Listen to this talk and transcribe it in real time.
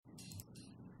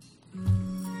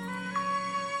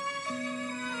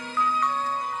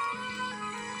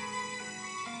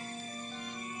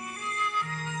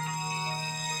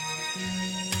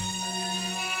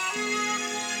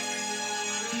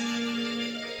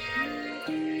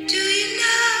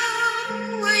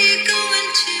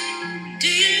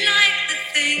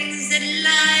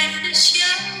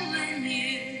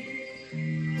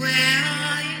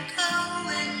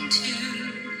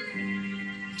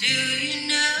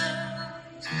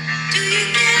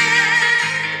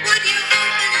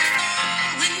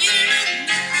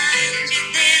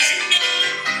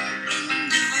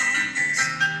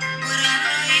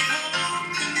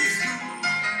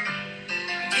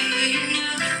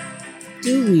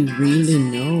Do we really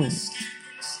know?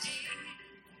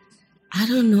 I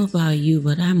don't know about you,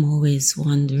 but I'm always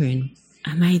wondering,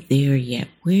 am I there yet?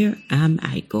 Where am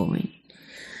I going?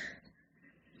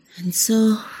 And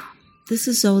so this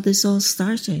is how this all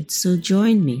started. So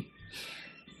join me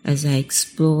as I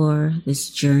explore this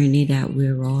journey that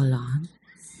we're all on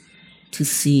to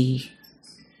see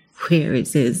where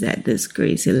it is that this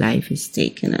crazy life is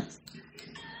taking us.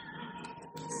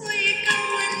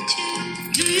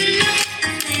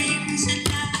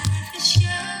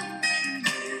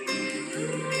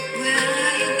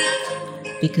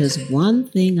 Because one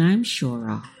thing I'm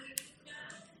sure of,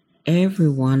 every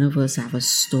one of us have a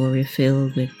story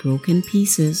filled with broken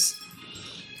pieces,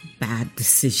 bad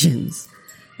decisions,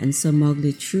 and some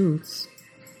ugly truths.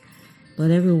 But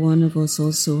every one of us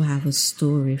also have a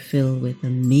story filled with a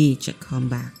major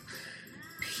comeback,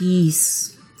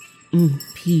 peace, and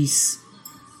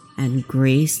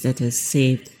grace that has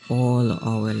saved all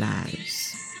our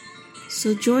lives.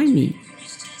 So join me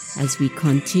as we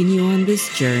continue on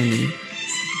this journey.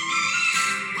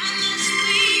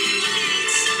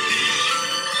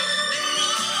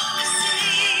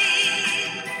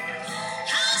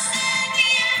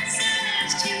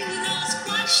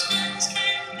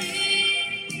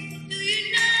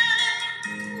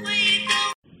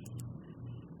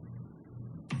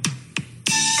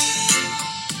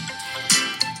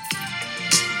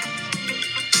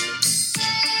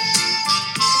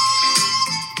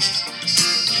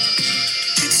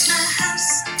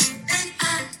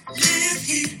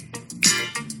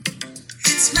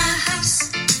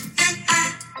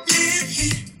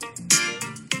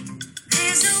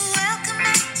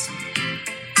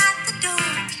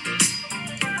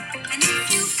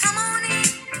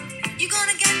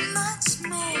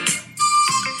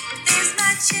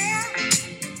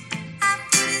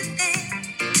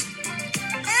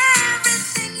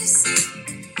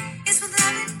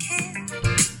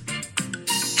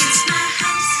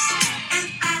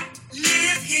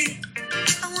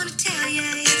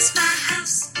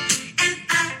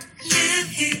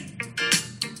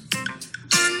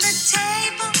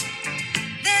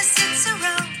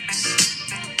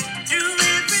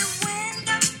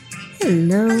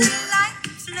 Hello.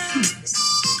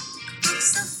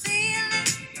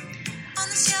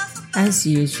 As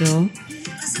usual,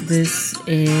 this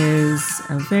is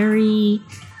a very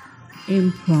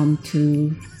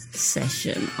impromptu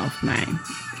session of mine.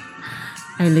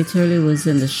 I literally was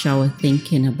in the shower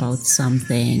thinking about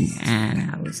something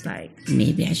and I was like,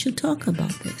 maybe I should talk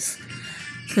about this.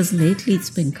 Because lately it's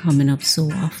been coming up so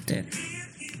often.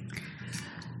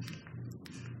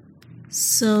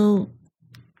 So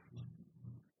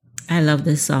I love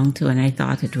this song too, and I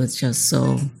thought it was just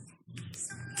so,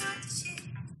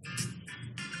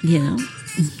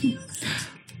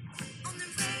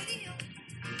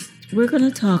 We're going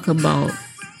to talk about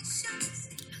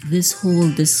this whole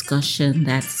discussion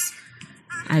that's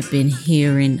I've been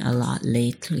hearing a lot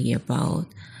lately about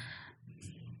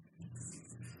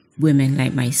women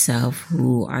like myself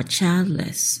who are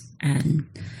childless and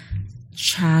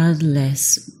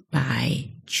childless by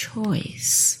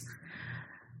choice.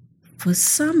 For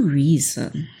some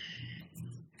reason,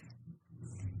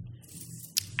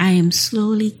 I am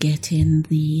slowly getting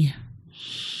the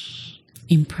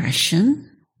impression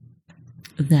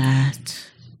that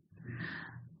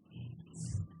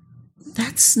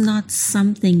that's not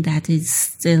something that is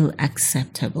still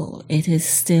acceptable. It is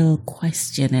still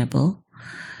questionable.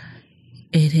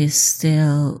 It is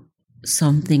still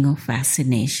something of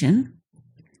fascination.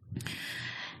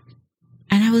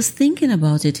 And I was thinking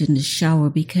about it in the shower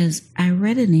because I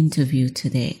read an interview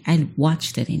today. I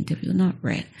watched an interview, not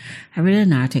read. I read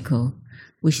an article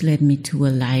which led me to a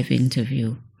live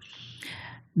interview.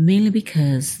 Mainly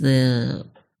because the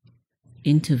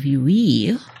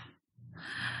interviewee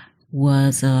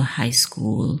was a high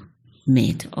school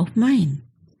mate of mine.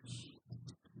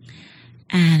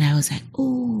 And I was like,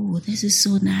 oh, this is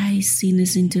so nice seeing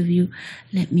this interview.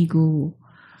 Let me go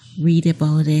read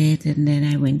about it. And then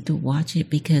I went to watch it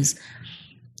because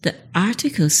the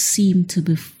article seemed to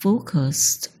be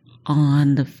focused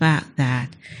on the fact that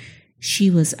she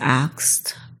was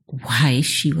asked why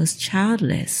she was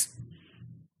childless.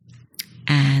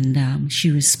 And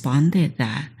she responded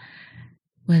that,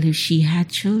 well, if she had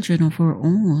children of her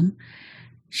own,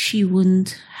 she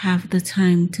wouldn't have the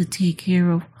time to take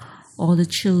care of all the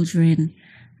children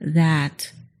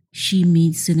that she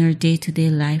meets in her day-to-day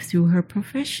life through her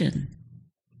profession.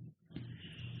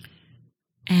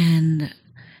 And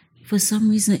for some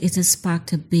reason, it has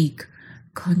sparked a big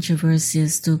controversy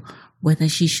as to whether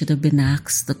she should have been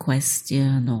asked the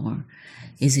question or,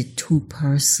 is it too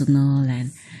personal?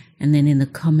 And then in the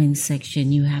comment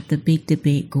section, you have the big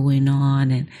debate going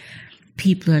on, and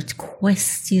people are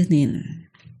questioning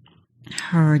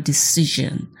her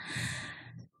decision.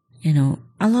 You know,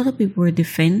 a lot of people were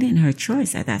defending her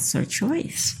choice, that that's her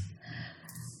choice.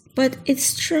 But it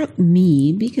struck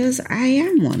me because I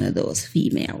am one of those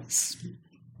females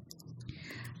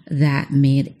that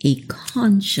made a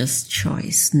conscious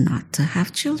choice not to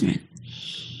have children.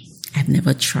 I've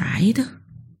never tried.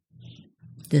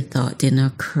 The thought didn't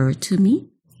occur to me.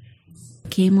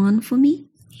 It came on for me.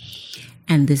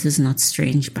 And this is not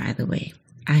strange, by the way.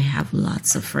 I have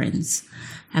lots of friends.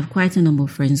 I have quite a number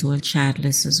of friends who are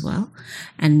childless as well.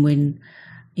 And when,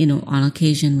 on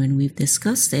occasion when we've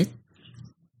discussed it,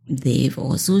 they've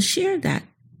also shared that,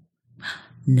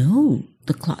 no,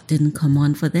 the clock didn't come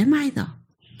on for them either.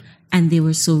 And they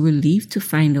were so relieved to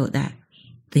find out that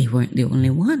they weren't the only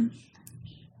one.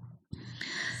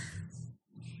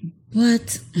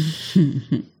 But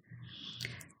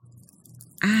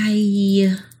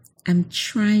I am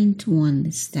trying to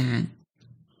understand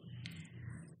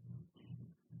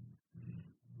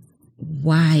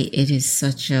why it is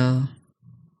such a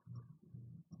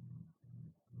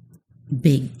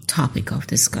big topic of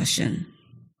discussion.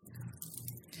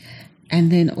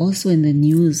 And then also in the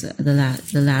news, the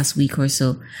last week or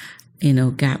so,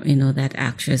 that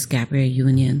actress Gabrielle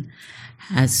Union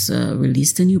has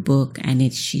released a new book,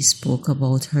 and she spoke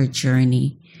about her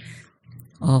journey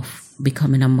of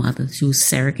becoming a mother through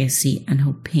surrogacy and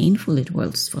how painful it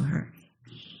was for her.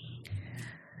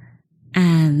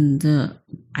 And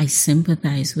I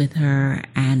sympathize with her,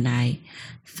 and I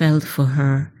felt for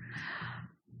her.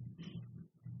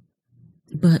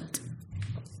 But,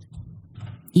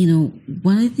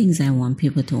 one of the things I want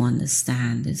people to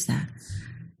understand is that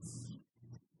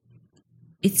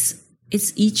it's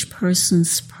each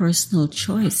person's personal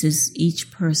choice. It's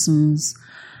each person's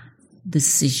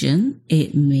decision.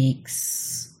 It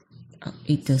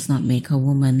does not make a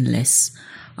woman less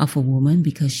of a woman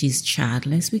because she's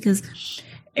childless, because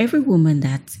every woman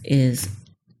that is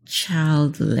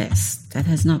childless, that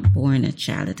has not born a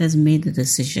child, that has made the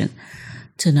decision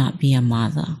to not be a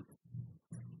mother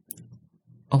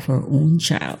of her own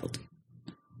child,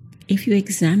 if you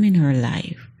examine her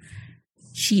life,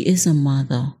 she is a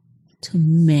mother to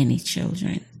many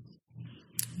children,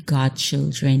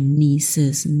 godchildren,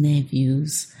 nieces,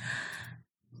 nephews,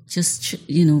 just,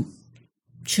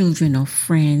 children of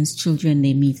friends, children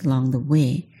they meet along the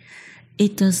way.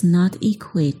 It does not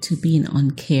equate to being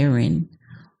uncaring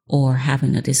or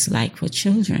having a dislike for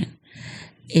children.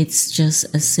 It's just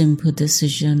a simple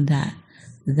decision that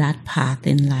path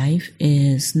in life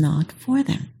is not for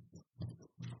them.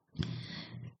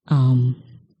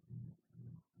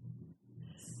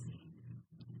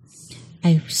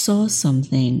 I saw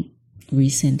something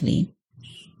recently,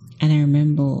 and I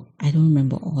don't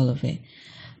remember all of it,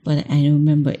 but I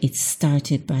remember it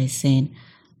started by saying,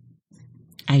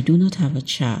 I do not have a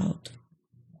child.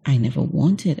 I never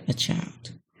wanted a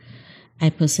child. I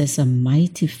possess a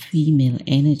mighty female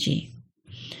energy.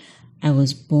 I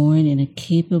was born in a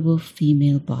capable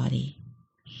female body.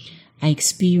 I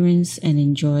experience and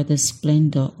enjoy the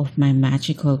splendor of my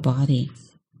magical body.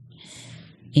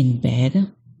 In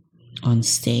bed, on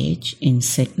stage, in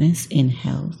sickness, in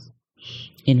health,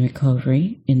 in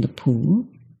recovery, in the pool.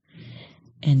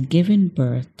 And giving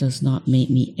birth does not make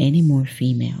me any more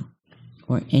female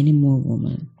or any more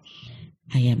woman.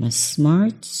 I am a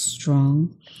smart,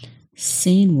 strong,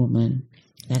 sane woman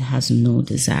that has no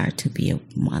desire to be a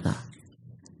mother.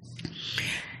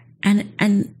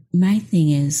 And my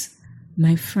thing is,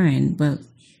 my friend, well,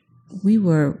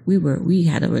 we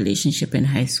had a relationship in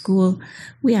high school.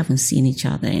 We haven't seen each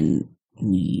other in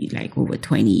like over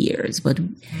 20 years, but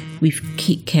we've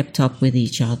kept up with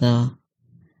each other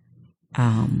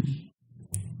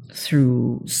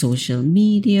through social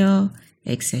media,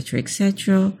 etc.,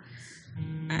 etc.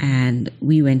 And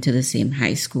we went to the same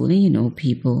high school, and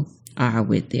people are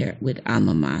with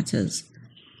alma maters.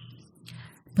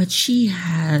 But she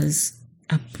has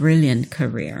a brilliant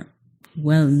career,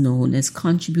 well known, has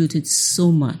contributed so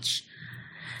much.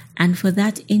 And for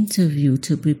that interview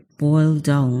to be boiled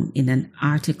down in an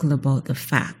article about the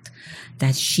fact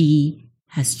that she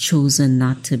has chosen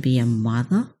not to be a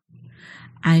mother,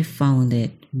 I found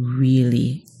it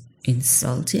really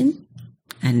insulting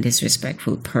and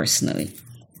disrespectful personally.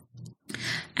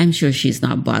 I'm sure she's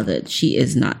not bothered. She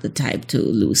is not the type to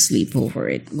lose sleep over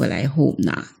it. Well, I hope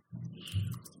not.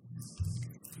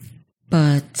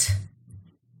 But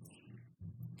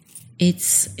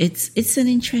it's an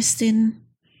interesting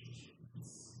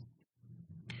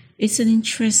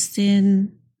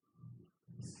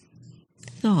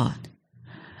thought,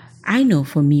 I know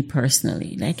for me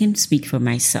personally, I can speak for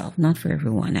myself, not for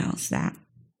everyone else, that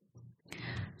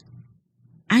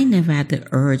I never had the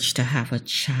urge to have a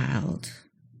child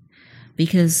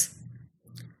because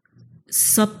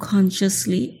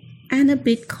subconsciously and a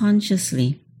bit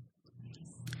consciously,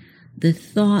 the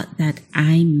thought that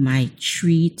I might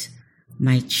treat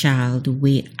my child the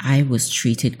way I was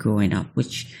treated growing up,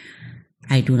 which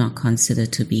I do not consider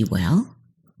to be well.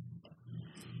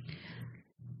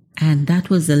 And that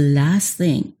was the last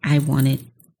thing I wanted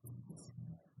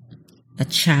a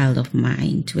child of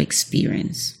mine to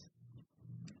experience.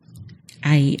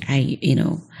 I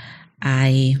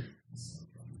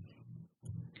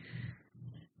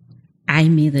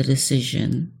made the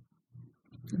decision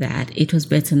that it was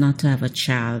better not to have a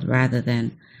child rather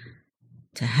than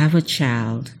to have a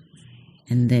child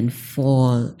and then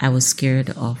fall. I was scared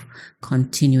of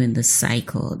continuing the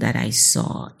cycle that I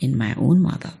saw in my own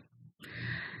mother.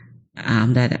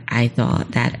 That I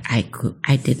thought that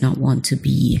I did not want to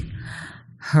be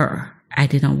her. I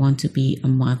did not want to be a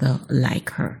mother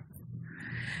like her.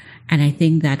 And I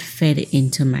think that fed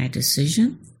into my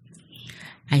decision.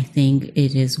 I think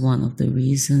it is one of the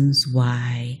reasons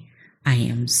why I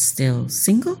am still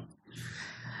single.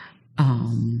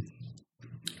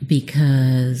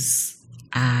 Because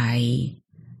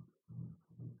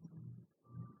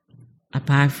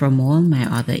apart from all my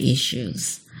other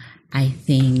issues, I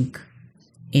think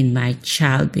in my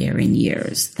childbearing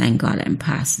years, thank God I'm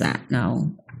past that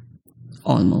now,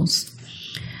 almost.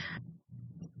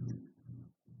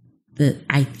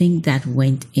 I think that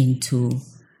went into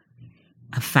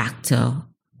a factor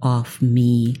of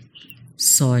me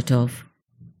sort of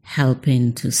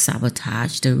helping to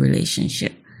sabotage the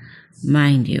relationship.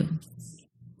 Mind you,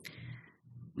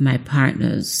 my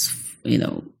partners,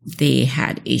 they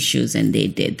had issues and they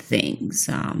did things.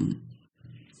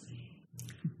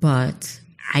 But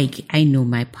I know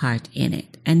my part in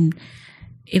it. And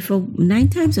if 9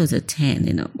 times out of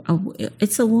 10,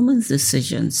 it's a woman's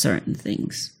decision, certain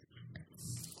things.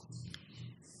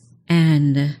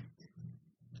 And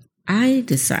I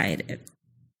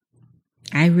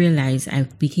realized I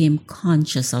became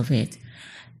conscious of it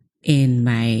in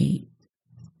my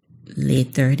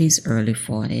late 30s, early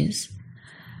 40s,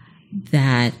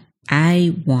 that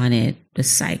I wanted the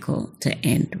cycle to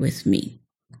end with me.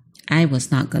 I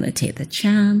was not going to take the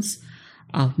chance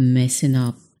of messing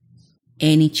up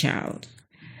any child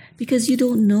because you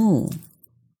don't know.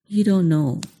 You don't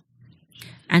know.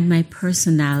 And my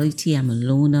personality, I'm a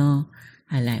loner.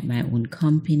 I like my own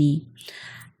company.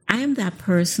 I am that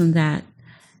person that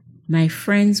my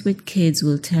friends with kids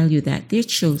will tell you that their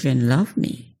children love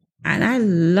me. And I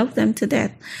love them to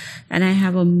death. And I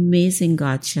have amazing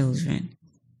godchildren.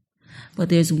 But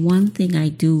there's one thing I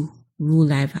do,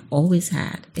 rule I've always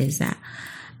had, is that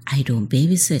I don't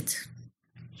babysit.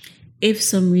 If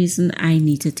some reason I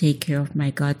need to take care of my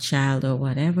godchild or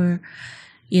whatever,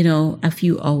 a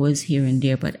few hours here and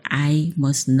there, but I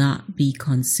must not be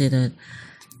considered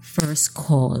first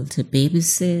call to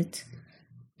babysit,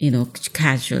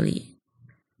 casually.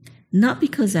 Not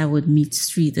because I would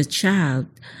mistreat the child,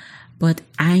 but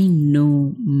I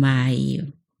know my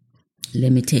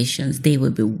limitations. They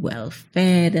would be well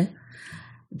fed.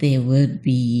 They would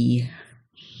be,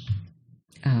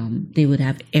 they would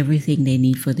have everything they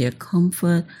need for their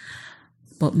comfort.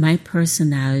 But my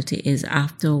personality is,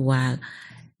 after a while,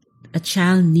 a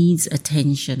child needs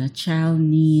attention. A child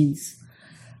needs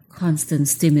constant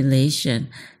stimulation.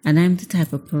 And I'm the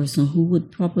type of person who would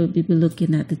probably be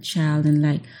looking at the child and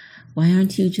like, why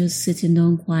aren't you just sitting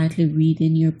down quietly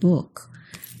reading your book?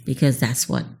 Because that's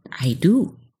what I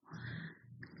do.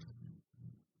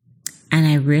 And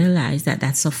I realized that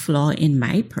that's a flaw in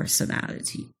my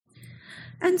personality.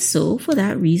 And so for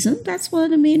that reason, that's one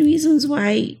of the main reasons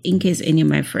why, in case any of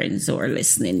my friends who are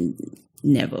listening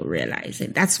never realize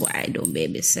it, that's why I don't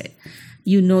babysit.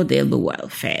 They'll be well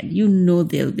fed.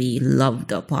 They'll be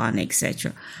loved upon,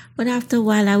 etc. But after a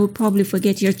while, I would probably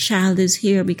forget your child is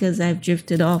here because I've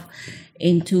drifted off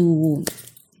into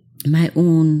my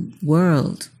own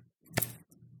world.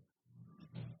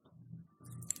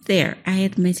 There, I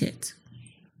admit it.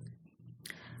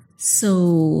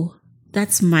 So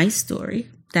that's my story.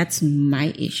 That's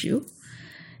my issue.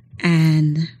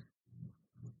 And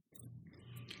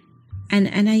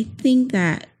I think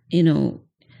that,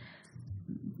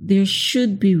 there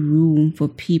should be room for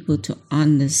people to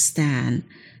understand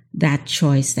that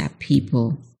choice that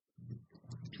people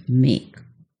make.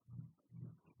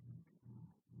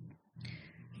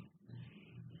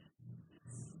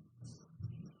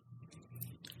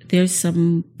 There's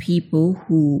some people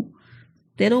who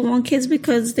they don't want kids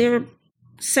because they're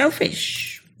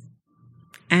selfish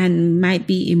and might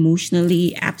be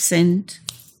emotionally absent,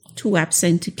 too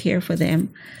absent to care for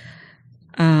them.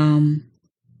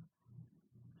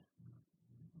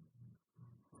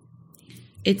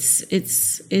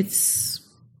 It's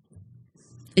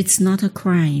not a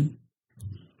crime,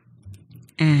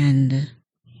 and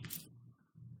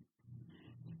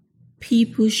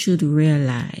people should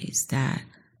realize that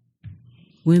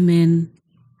women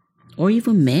or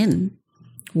even men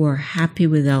who are happy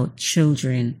without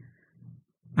children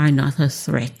are not a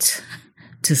threat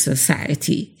to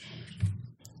society.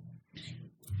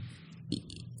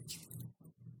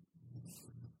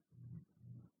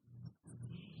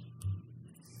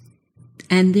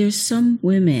 And there's some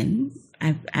women,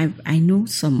 I know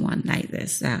someone like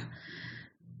this, that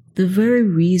the very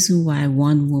reason why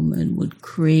one woman would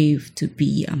crave to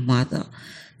be a mother,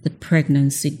 the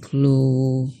pregnancy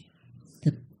glow,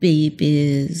 the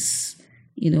babies,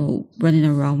 running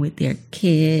around with their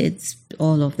kids,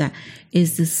 all of that,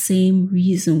 is the same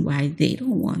reason why they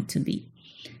don't want to be.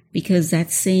 Because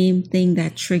that same thing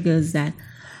that triggers that,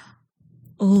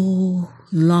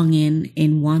 longing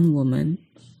in one woman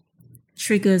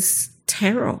triggers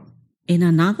terror in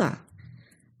another.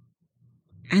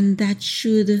 And that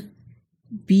should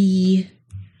be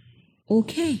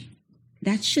okay.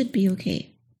 That should be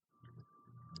okay.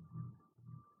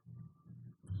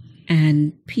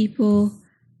 And people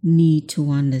need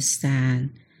to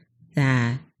understand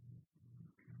that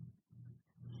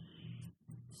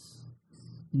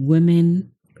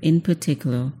women in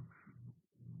particular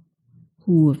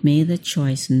who have made the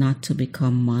choice not to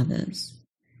become mothers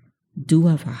do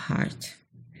have a heart.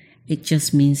 It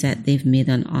just means that they've made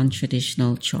an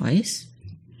untraditional choice,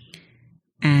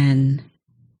 and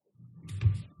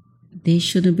they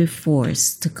shouldn't be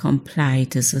forced to comply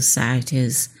to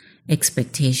society's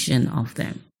expectation of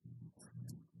them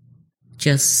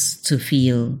just to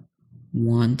feel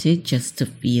wanted, just to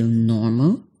feel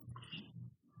normal.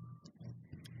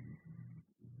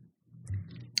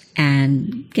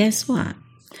 And guess what?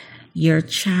 Your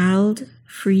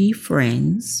child-free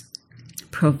friends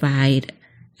provide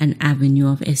an avenue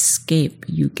of escape.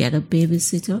 You get a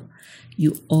babysitter,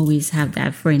 you always have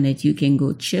that friend that you can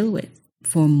go chill with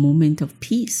for a moment of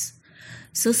peace.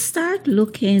 So start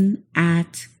looking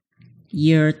at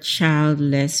your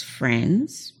childless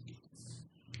friends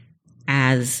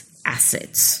as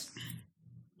assets.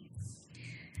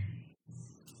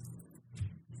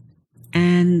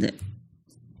 And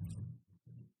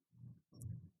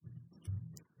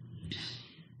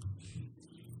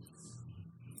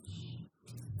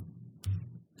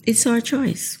it's our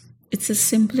choice. It's as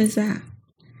simple as that.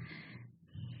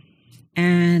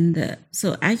 And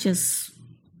so I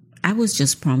was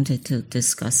just prompted to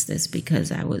discuss this because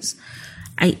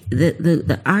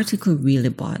the article really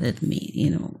bothered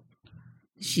me.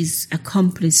 She's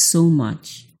accomplished so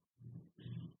much.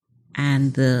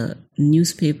 And the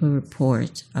newspaper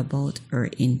report about her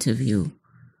interview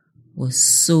was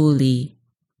solely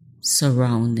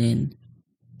surrounding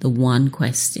the one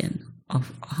question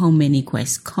of how many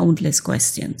countless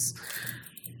questions.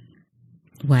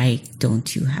 Why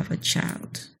don't you have a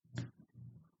child?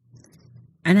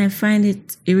 And I find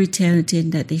it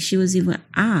irritating that she was even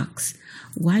asked,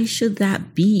 why should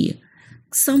that be?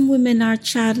 Some women are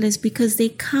childless because they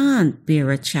can't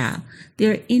bear a child.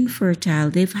 They're infertile.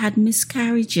 They've had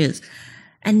miscarriages.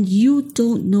 And you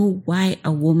don't know why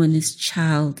a woman is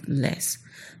childless.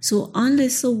 So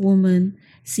unless a woman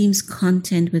seems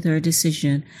content with her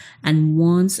decision and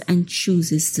wants and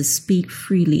chooses to speak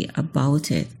freely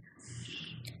about it,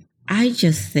 I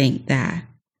just think that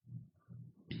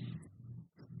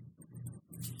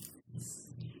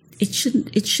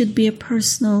it should be a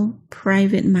personal,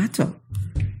 private matter.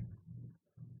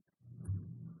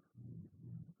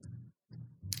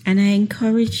 And I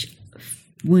encourage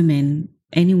women,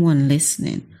 anyone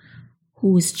listening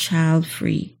who is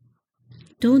child-free,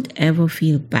 don't ever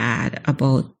feel bad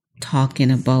about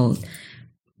talking about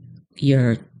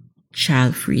your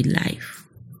child-free life.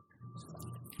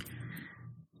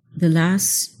 The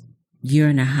last year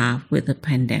and a half with the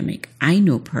pandemic, I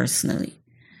know personally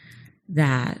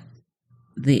that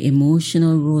the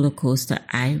emotional roller coaster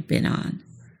I've been on,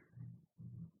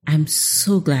 I'm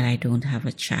so glad I don't have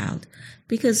a child,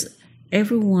 because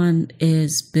everyone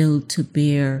is built to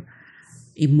bear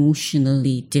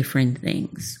emotionally different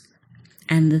things.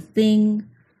 And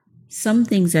some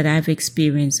things that I've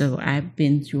experienced or I've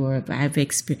been through or I've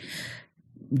experienced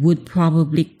would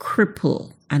probably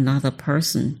cripple another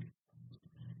person.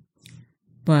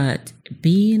 But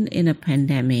being in a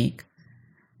pandemic,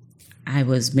 I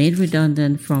was made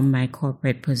redundant from my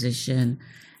corporate position.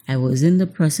 I was in the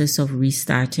process of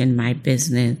restarting my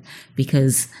business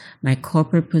because my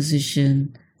corporate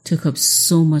position took up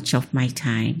so much of my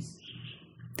time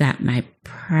that my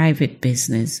private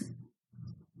business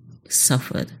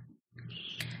suffered.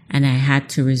 And I had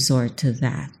to resort to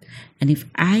that. And if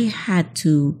I had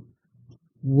to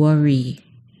worry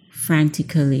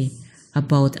frantically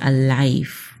about a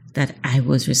life that I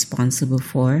was responsible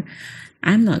for,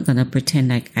 I'm not going to pretend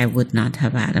like I would not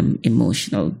have had an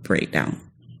emotional breakdown.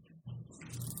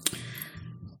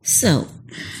 So,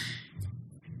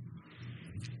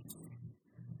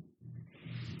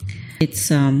 it's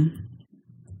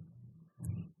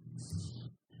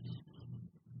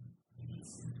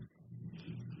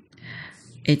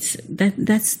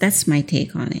that's my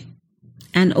take on it.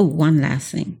 And one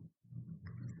last thing.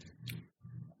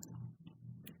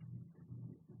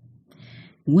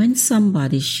 When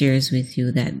somebody shares with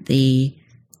you that they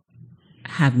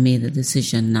have made a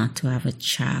decision not to have a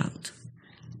child,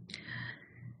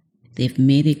 they've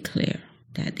made it clear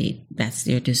that that's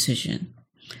their decision.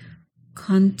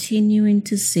 Continuing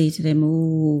to say to them,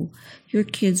 oh, your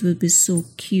kids will be so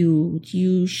cute.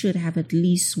 You should have at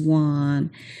least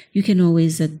one. You can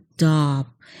always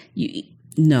adopt.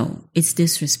 No, it's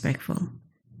disrespectful.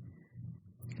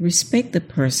 Respect the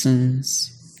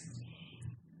person's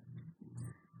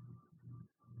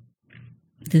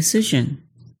decision.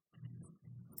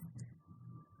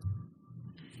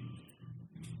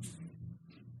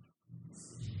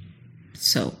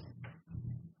 So,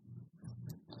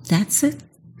 that's it.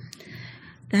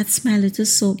 That's my little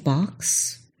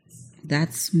soapbox.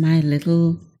 That's my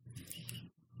little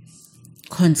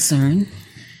concern.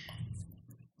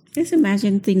 Just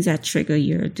imagine things that trigger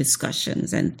your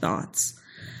discussions and thoughts.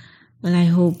 Well, I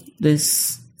hope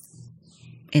this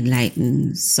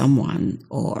enlightens someone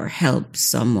or helps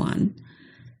someone.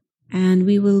 And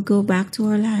we will go back to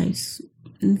our lives.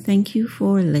 And thank you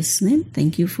for listening.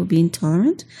 Thank you for being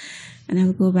tolerant. And I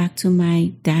will go back to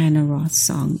my Diana Ross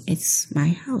song, It's My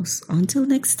House. Until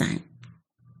next time.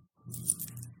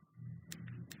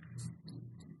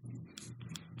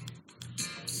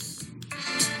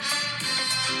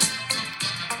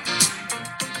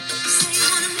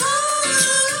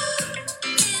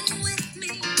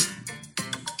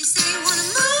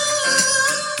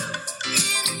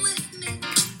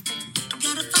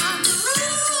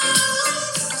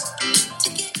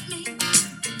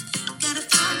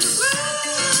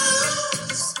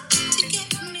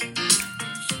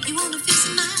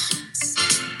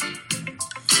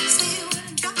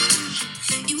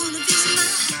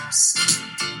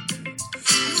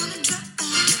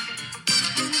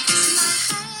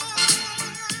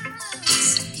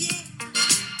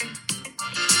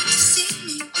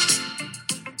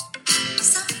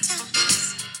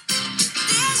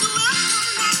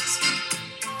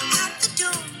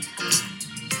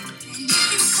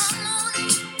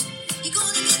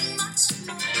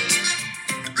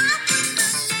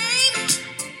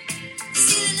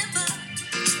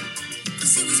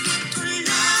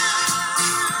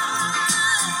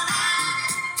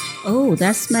 Oh,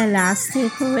 that's my last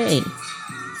takeaway.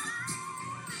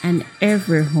 And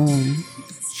every home,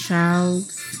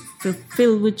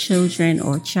 filled with children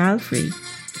or child-free,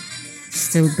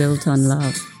 still built on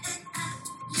love.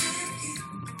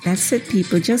 That's it,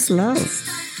 people. Just love.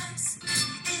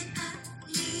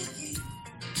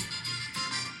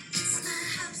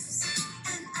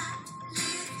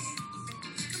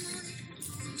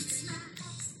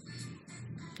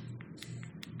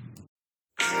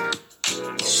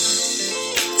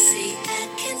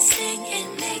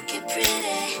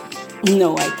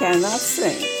 No, I cannot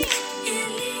sing.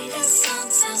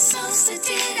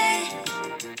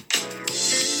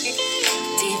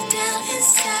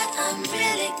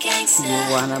 You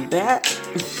wanna bet?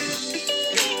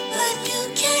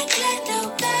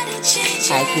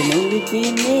 I can only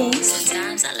be me.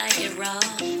 Sometimes I like it raw.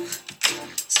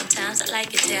 Sometimes I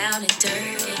like it down and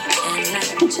dirty. And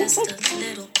like just a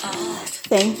little off.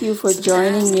 Thank you for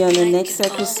joining me on the next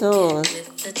episode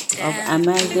of Am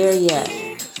I There Yet?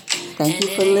 Thank you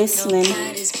for listening.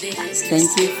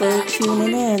 Thank you for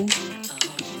tuning in.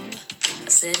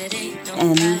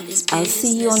 And I'll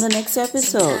see you on the next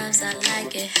episode.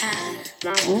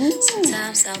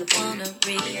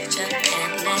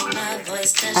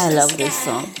 I love this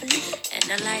song.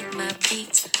 And I like my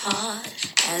beats hard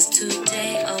as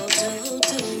today, oh do.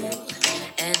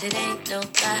 And it ain't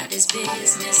nobody's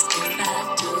business if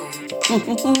I do.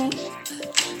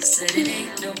 I said it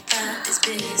ain't nobody's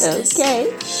business. Okay.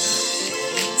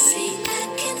 See,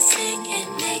 I can sing and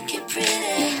make it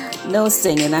pretty. No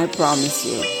singing, I promise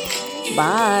you.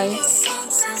 Bye.